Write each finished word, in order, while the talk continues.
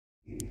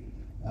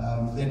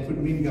That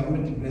would mean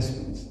government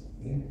investments.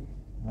 Okay?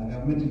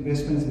 Government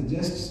investments are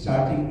just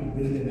starting to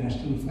build a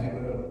national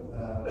fiber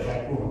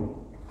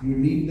backbone. You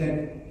need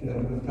that.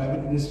 The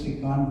private industry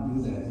can't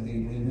do that. They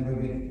never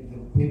get the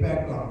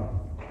payback on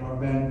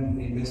broadband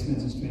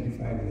investments is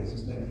 25 years.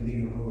 It's like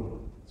building a road.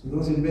 So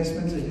those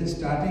investments are just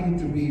starting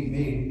to be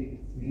made.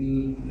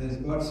 There's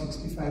about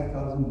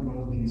 65,000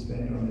 crores being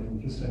spent on the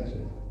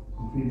infrastructure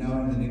between now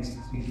and the next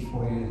 3 to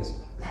 4 years.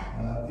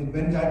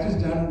 When that is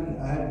done,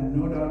 I have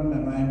no doubt in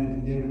my mind that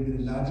India will be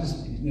the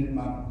largest internet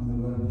market in the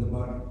world with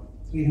about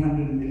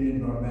 300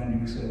 million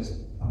broadband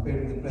users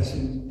compared to the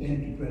present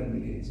 10 to 12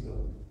 million.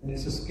 So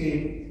it's a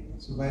scale.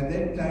 So by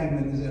that time,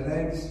 when this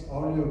arrives,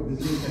 all your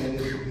business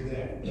ideas will be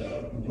there.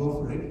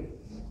 Go for it.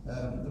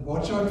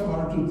 Watch out for one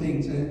or two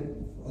things.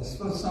 As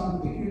for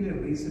some peculiar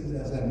reasons,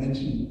 as I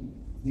mentioned,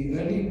 the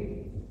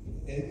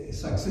early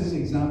success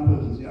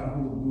examples,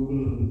 Yahoo,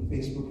 Google,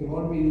 Facebook, have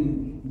all been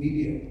in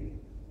media.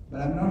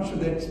 But I'm not sure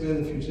that's where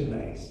the future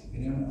lies.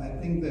 I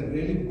think the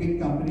really big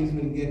companies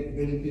will get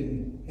built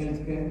in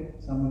healthcare.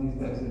 Some of these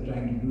guys are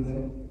trying to do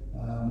that.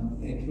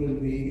 It will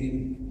be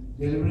in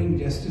delivering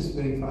justice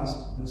very fast,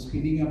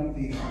 speeding up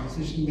the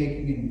decision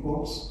making in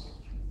courts,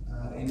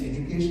 in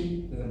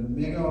education. There are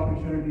mega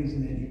opportunities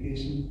in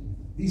education.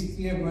 These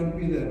three are going to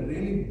be the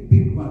really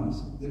big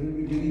ones. There will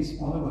be many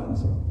smaller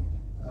ones.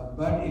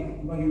 But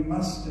you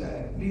must,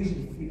 please,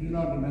 if you do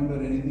not remember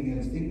anything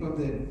else, think of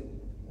that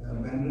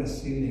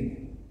Vander's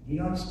ceiling. Do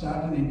not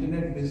start an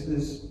internet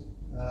business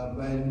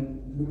by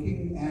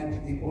looking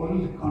at the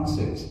old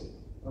concepts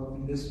of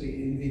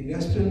industry. In the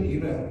industrial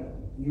era,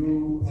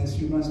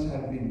 as you must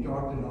have been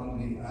taught in all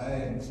the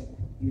IIMs,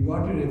 you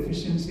got your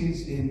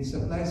efficiencies in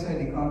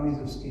supply-side economies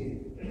of scale.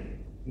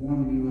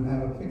 You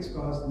have a fixed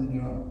cost, and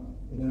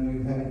then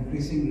you have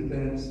increasing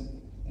returns,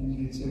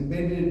 and it's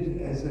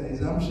embedded as an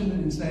assumption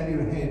inside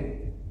your head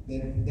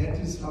that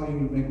is how you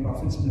will make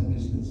profits in a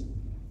business.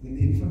 In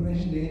the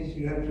information age,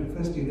 you have to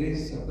first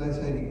erase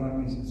supply-side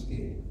economies of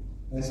scale.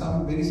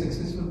 Some very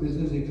successful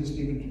business exist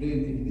even today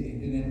in the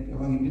internet,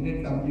 among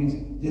internet companies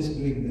just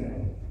doing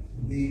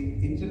that. The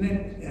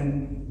internet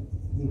and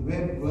the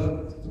web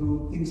work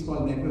through things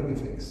called network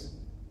effects.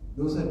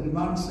 Those are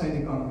demand-side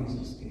economies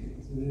of scale.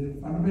 So there's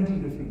a fundamental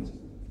difference.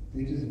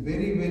 It is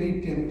very,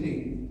 very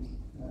tempting,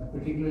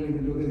 particularly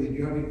if you look at the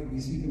idiotic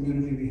VC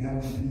community we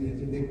have in India.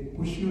 So they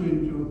push you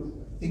into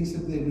things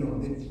that they know.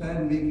 They try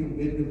and make you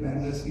build a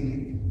Bandra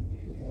ceiling.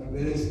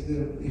 Whereas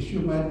the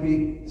issue might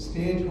be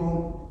stay at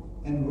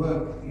home and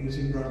work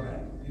using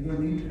broadband. You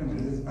don't need to come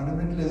here. There's a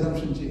fundamental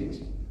assumption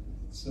change.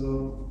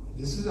 So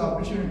this is the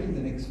opportunity in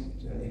the next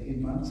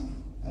 18 months.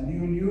 And you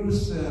will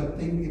use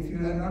if you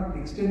are not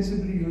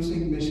extensively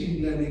using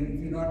machine learning, if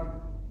you're not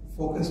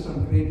focused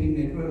on creating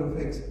network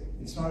effects,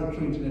 it's not a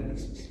true internet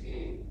business.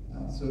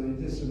 So you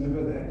just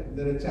remember that.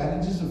 There are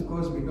challenges, of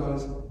course,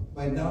 because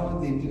by now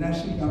the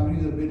international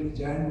companies have built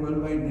giant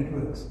worldwide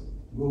networks,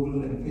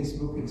 Google and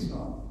Facebook and so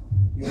on.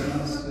 You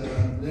must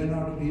learn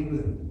how to deal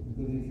with it.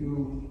 Because if you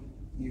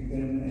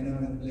can,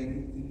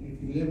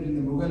 if you lived in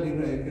the Mughal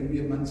era, you can be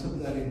a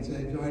mansabdari and say,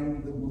 I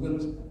joined the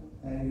Mughals,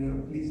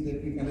 and please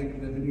let me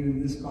collect revenue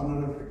in this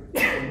corner of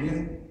India,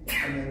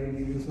 and I will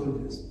give you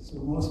soldiers. So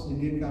most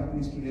Indian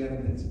companies today are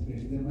in that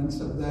situation. They're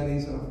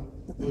mansabdaris of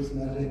those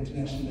larger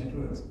international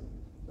networks.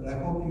 But I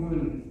hope you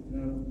will,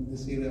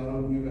 this year,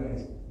 all of you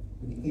guys,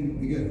 will think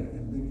bigger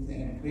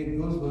and create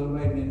those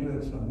worldwide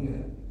networks from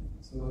here.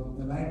 So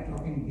am I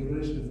talking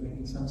gibberish is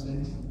making some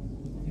sense?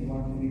 You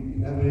want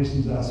any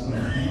elaborations, ask me.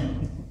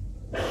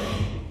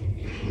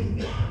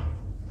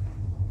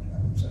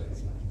 I'm sorry.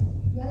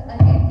 Well,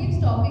 Ajit keeps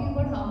talking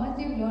about how much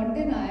you've learned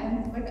in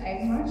IIM, but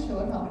I'm not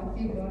sure how much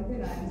you've learned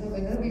in IIM. So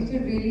whether we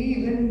should really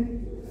even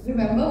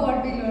remember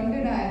what we learned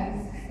in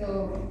IIM.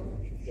 So,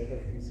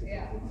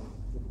 yeah.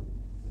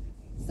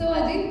 So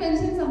Ajit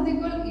mentioned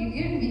something called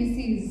idiot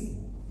VCs.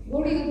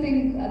 What do you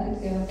think,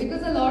 Aditya?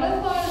 Because a lot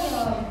of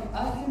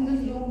us in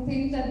this room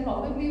think that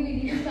probably we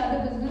need to start a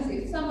business.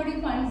 If somebody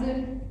funds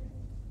it,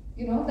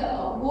 the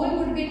goal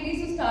would be at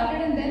least to start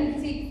it and then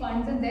seek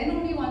funds, and then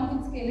only one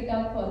could scale it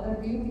up further.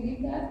 Do you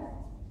believe that?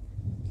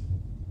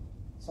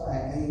 So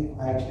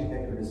I actually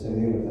beg to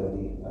disagree with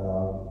Ajit.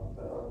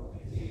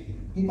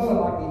 People are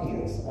not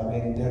idiots. I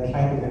mean, they're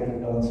trying to get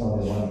returns on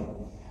their money.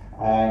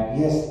 And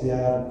yes, they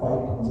are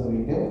quite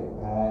conservative.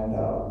 And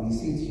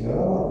VCs here,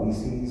 or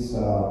VCs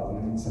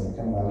in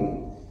Silicon Valley,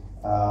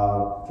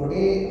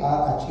 today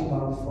are actually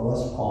not the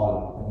first call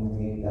when you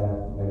make that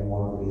when you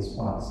want to raise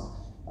funds.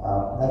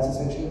 That's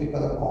essentially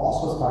because the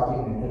cost of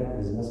starting an internet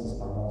business has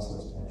come down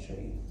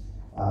substantially.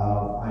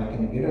 I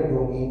can get a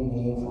domain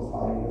name for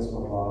 5 years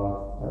for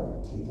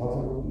about 3,000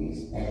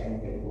 rupees. I can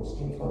get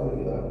hosting for a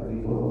year,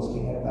 pretty good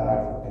hosting at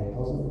that for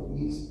 10,000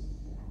 rupees.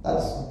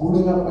 That's good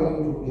enough for you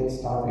to get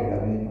started.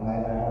 I mean,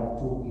 I have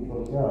 2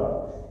 people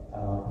here.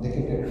 They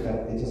can get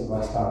that they just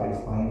got started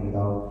fine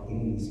without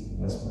any VC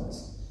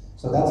investments.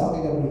 So that's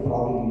something that we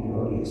probably need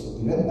earlier. So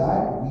given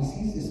that,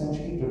 VCs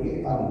essentially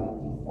today are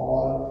looking for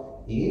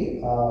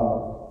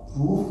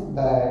proof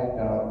that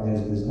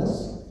there's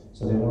business.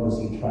 So they want to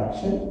see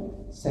traction.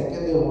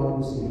 Second, they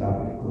want to see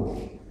rapid growth.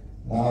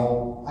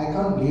 Now, I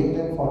can't blame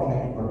them for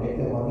trying to protect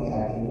their money.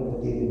 At the end of the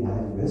day, they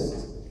manage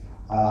risks.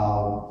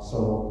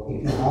 So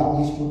if you have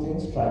these two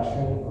things,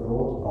 traction,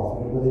 growth,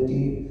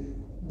 profitability,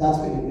 that's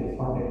where you get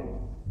funded.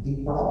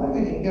 The problem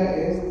in India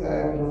is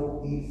that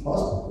the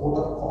first port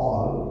of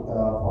call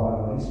for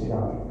an early stage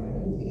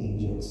entrepreneur is the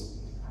angels.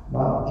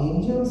 Now,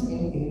 angels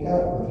in India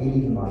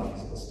really do not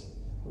exist.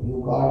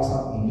 You've got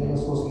some angel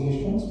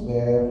associations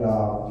where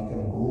you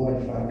can go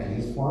and try to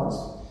raise funds,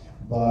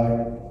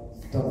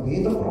 but the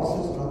way the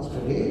process runs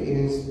today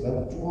is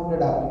that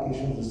 200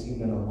 applications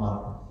received in a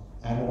month,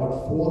 and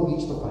about 4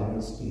 reach the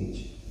final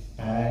stage.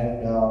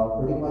 And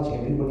pretty much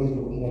everybody is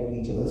looking at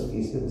each other's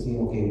faces and saying,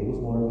 okay, who's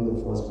going to be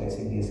the first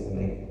pressing case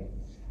selected?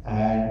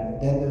 And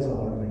then there's a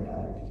herd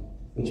mentality,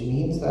 which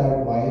means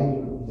that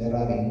while there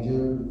are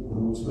angel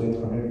groups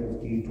with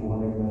 150,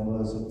 200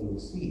 members that you'll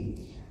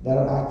see, there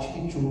are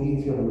actually truly,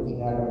 if you're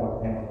looking at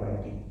about 10 or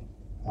 20.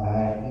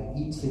 And in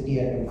each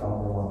city I can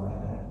count them on my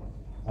hand.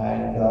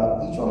 And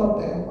each one of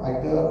them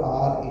either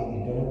are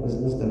in internet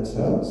business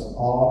themselves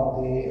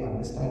or they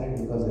understand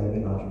it because they've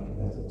been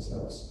entrepreneurs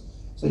themselves.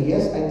 So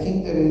yes, I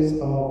think there is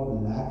a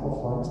lack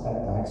of funds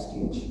at that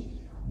stage,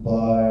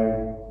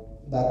 but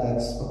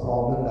that's a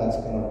problem that's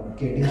kind of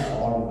getting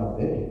solved in a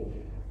bit.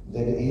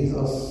 There is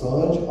a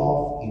surge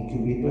of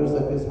incubators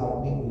that is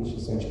happening, which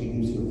essentially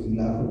gives you 3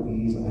 lakh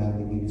rupees and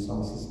they give you some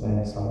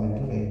assistance, some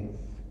mentoring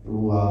to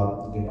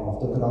get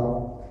off the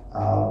ground.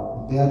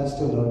 They are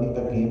still learning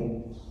the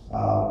game.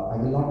 I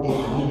will not take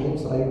any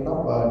names right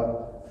now,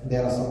 but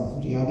there are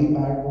some really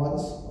bad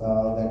ones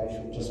that you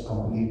should just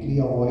completely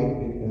avoid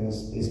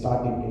because they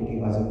start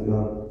dictating as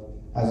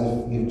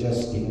if you've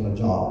just taken a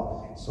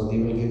job. So they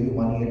will give you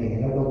money at the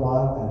end of the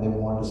month and they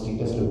want a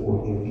status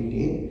report every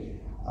day.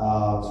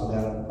 So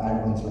there are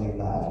bad ones like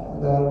that.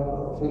 And there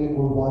are really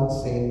good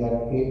ones saying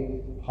that,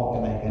 hey, how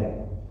can I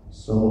help?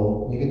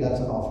 So maybe that's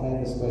an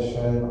offline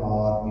discussion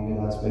or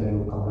maybe that's where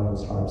you come down and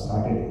start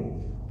Saturday.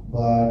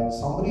 But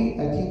somebody,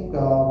 I think,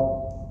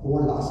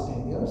 over the last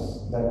 10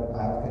 years that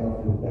I've kind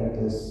of looked at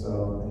this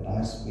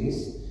entire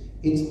space,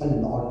 it's a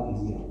lot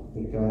easier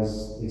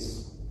because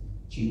it's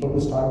cheaper to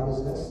start a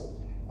business.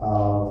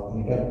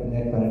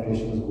 Internet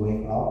penetration is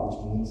going up, which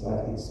means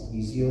that it's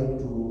easier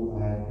to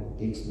and it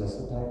takes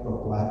lesser time to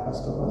acquire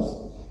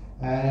customers.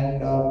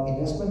 And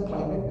investment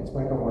climate, in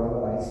spite of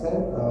whatever I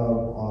said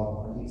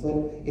or Ajit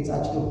said, it's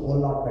actually a whole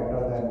lot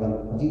better than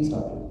when Ajit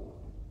started.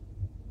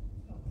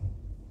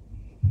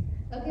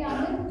 Okay,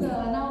 Amit,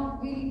 now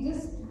we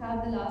just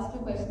have the last 2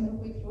 questions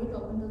which we're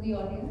open to the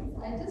audience.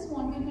 I just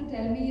want you to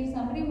tell me if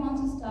somebody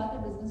wants to start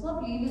a business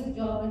or leave his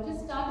job, but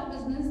just start a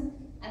business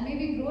and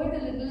maybe grow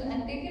it a little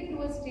and take it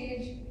to a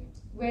stage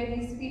where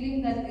he's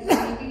feeling that he's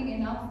making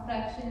enough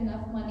traction,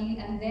 enough money,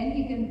 and then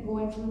he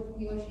or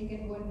she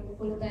can go into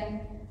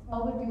full-time.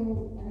 How would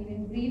you,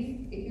 in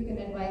brief, if you can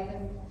advise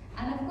them?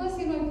 And of course,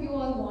 if you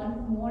all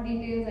want more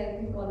details, I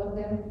think all of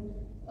them,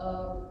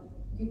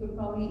 you could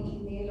probably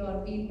email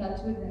or be in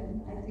touch with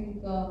them. I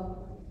think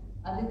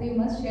Ajit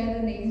must share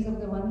the names of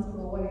the ones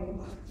provided.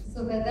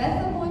 So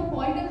that's the whole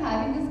point of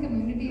having this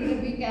community,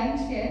 that we can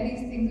share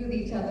these things with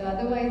each other.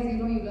 Otherwise,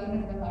 you learn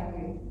it the hard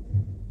way.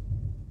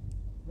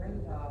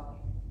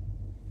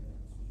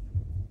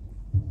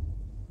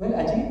 Well,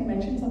 Ajit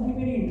mentioned something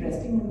very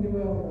interesting when we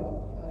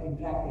were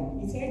interacting.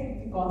 He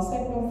said the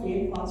concept of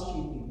fail fast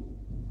cheaply.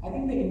 I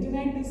think the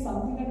internet is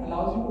something that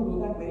allows you to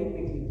do that very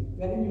quickly,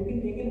 wherein you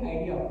can take an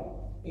idea,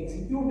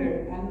 execute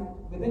it, and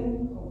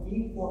within a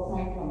week,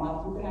 fortnight, a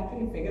month, you can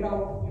actually figure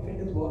out if it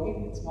is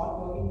working, it's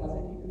not working, does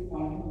it need to be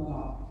pointing or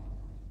not.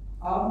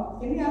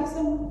 Can I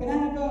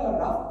have a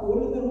rough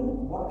poll in the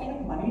room? What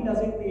kind of money does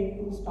it take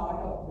to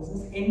start a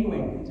business,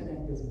 end-to-end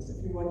internet business?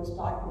 If you were to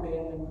start today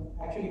and then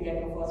actually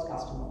get your first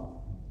customer,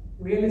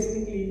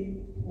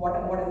 realistically, what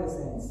is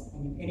the sense?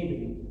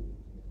 Anybody?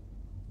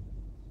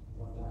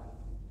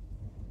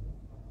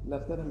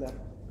 Less than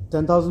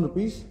 10,000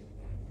 rupees?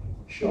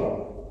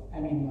 Sure.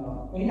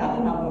 Any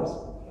other numbers?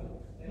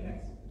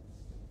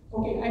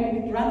 Okay,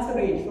 it runs a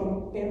range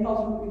from 10,000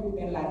 rupees to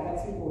 10 lakh,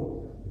 that's the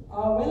goal.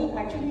 Well,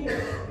 actually,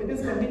 it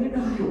is contingent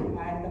on you,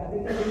 and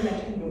Aditya did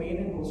mention domain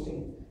and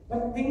hosting.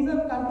 But things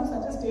have come to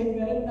such a stage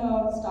wherein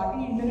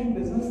starting internet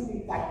business,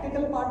 the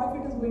tactical part of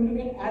it is going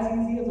to get as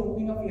easy as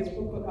opening a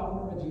Facebook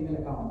account or a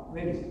Gmail account,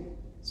 really.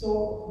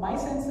 So my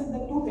sense is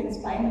that 2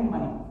 things, time and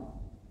money.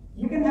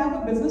 You can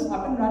have a business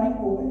up and running,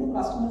 open to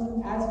customers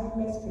in as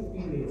little as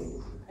 15 days.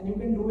 And you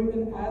can do it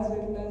in as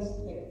little as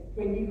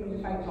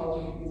 20,000,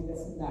 25,000 rupees,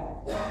 less than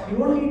that. You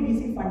don't need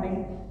VC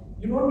funding.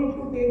 You don't need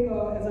to take,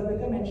 as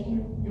Aditya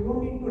mentioned, you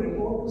don't need to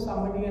report to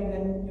somebody and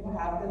then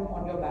have them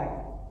on your back.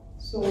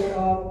 So,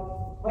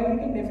 while we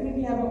can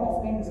definitely have an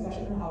offline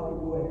discussion on how to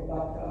do it,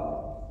 but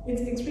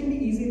it's extremely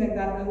easy like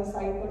that. There's a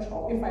site called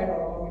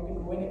Shopify.com, you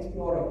can go and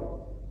explore it.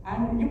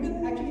 And you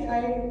can actually,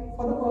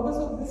 for the purpose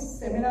of this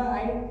seminar,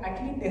 I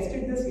actually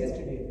tested this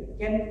yesterday.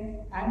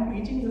 Again, I'm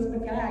preaching this,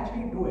 but can I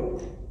actually do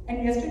it?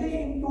 And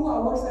yesterday, in 2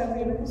 hours, I was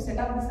able to set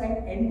up the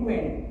site end to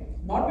end,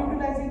 not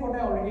utilizing what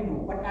I already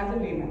know, but as a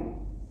layman.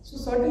 So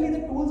certainly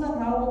the tools are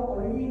now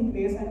already in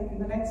place, and in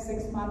the next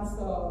 6 months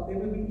they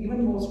will be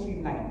even more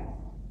streamlined.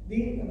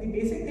 The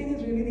basic thing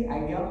is really the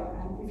idea,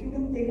 and if you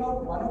can take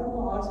out 1 or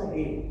 2 hours a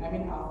day, I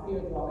mean after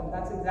your job, and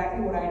that's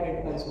exactly what I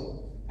did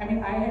also. I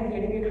mean, I had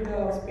dedicated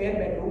a spare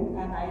bedroom,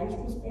 and I used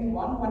to spend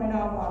 1.5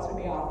 hours a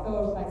day after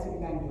my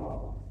Citibank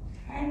job.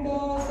 And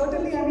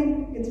certainly, I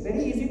mean, it's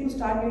very easy to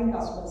start getting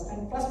customers.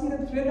 And trust me,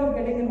 the thrill of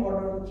getting an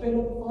order, the thrill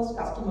of the first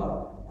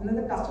customer, and then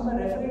the customer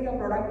referring your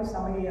product to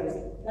somebody else,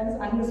 that is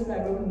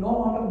undescribable.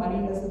 No amount of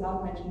money, as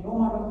Siddharth mentioned, no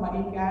amount of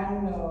money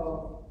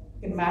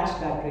can match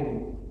that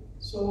really.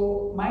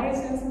 So my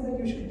sense is that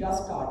you should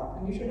just start,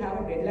 and you should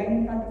have a deadline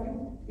in front of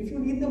you. If you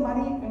need the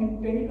money, I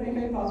mean,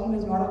 20,000-25,000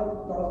 is not a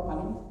lot of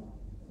money.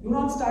 Do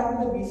not start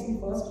with the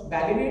VC first,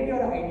 validate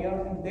your idea,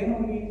 and then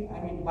only, I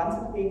mean, once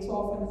it takes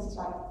off and it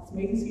starts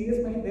making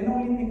serious money, then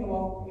only think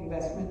about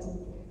investments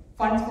and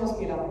funds for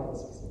scale-up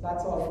purposes. So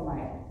that's all from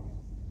my end.